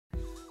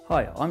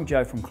Hi, I'm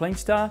Joe from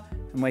CLEANSTAR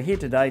and we're here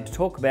today to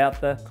talk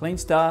about the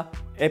CLEANSTAR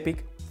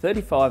EPIC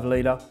 35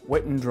 litre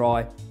wet and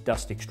dry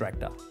dust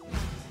extractor.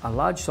 A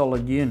large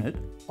solid unit,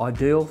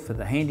 ideal for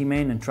the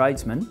handyman and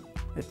tradesman.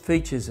 It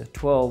features a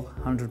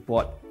 1200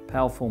 watt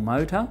powerful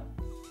motor,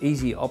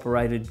 easy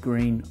operated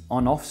green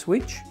on-off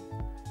switch.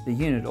 The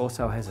unit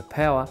also has a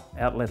power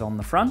outlet on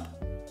the front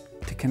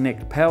to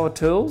connect power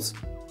tools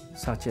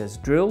such as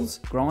drills,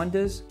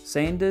 grinders,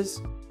 sanders,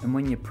 and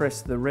when you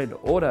press the red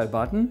auto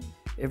button,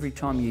 every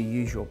time you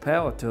use your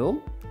power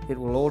tool, it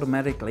will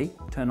automatically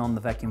turn on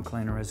the vacuum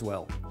cleaner as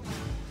well.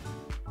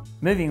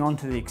 Moving on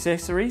to the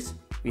accessories,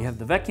 we have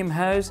the vacuum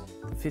hose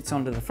that fits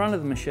onto the front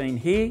of the machine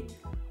here.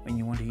 When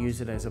you want to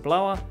use it as a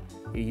blower,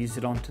 you use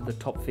it onto the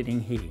top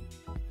fitting here.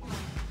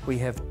 We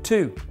have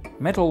two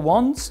metal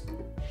wands,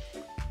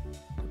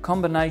 a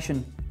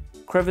combination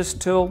crevice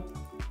tool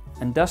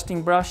and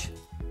dusting brush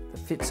that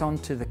fits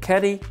onto the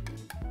caddy,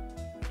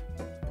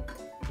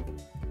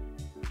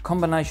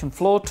 combination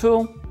floor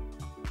tool,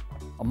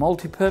 a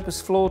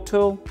multi-purpose floor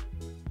tool,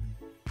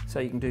 so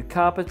you can do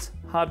carpets,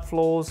 hard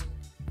floors,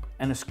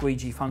 and a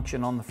squeegee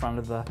function on the front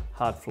of the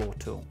hard floor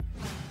tool.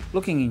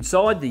 Looking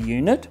inside the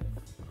unit,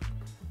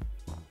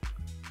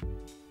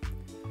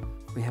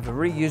 we have a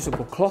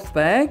reusable cloth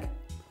bag.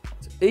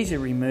 It's easily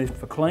removed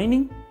for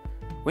cleaning.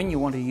 When you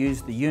want to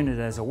use the unit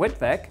as a wet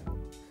vac,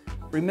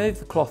 remove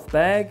the cloth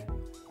bag.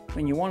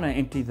 When you want to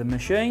empty the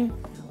machine,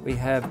 we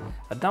have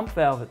a dump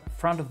valve at the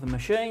front of the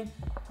machine.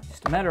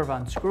 Just a matter of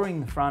unscrewing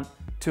the front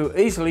to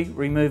easily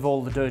remove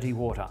all the dirty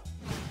water.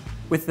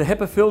 With the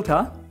HEPA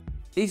filter,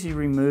 easy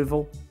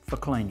removal for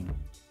cleaning.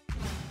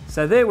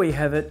 So there we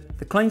have it,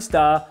 the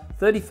CLEANSTAR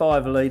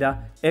 35 litre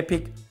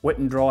EPIC wet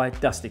and dry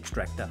dust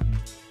extractor.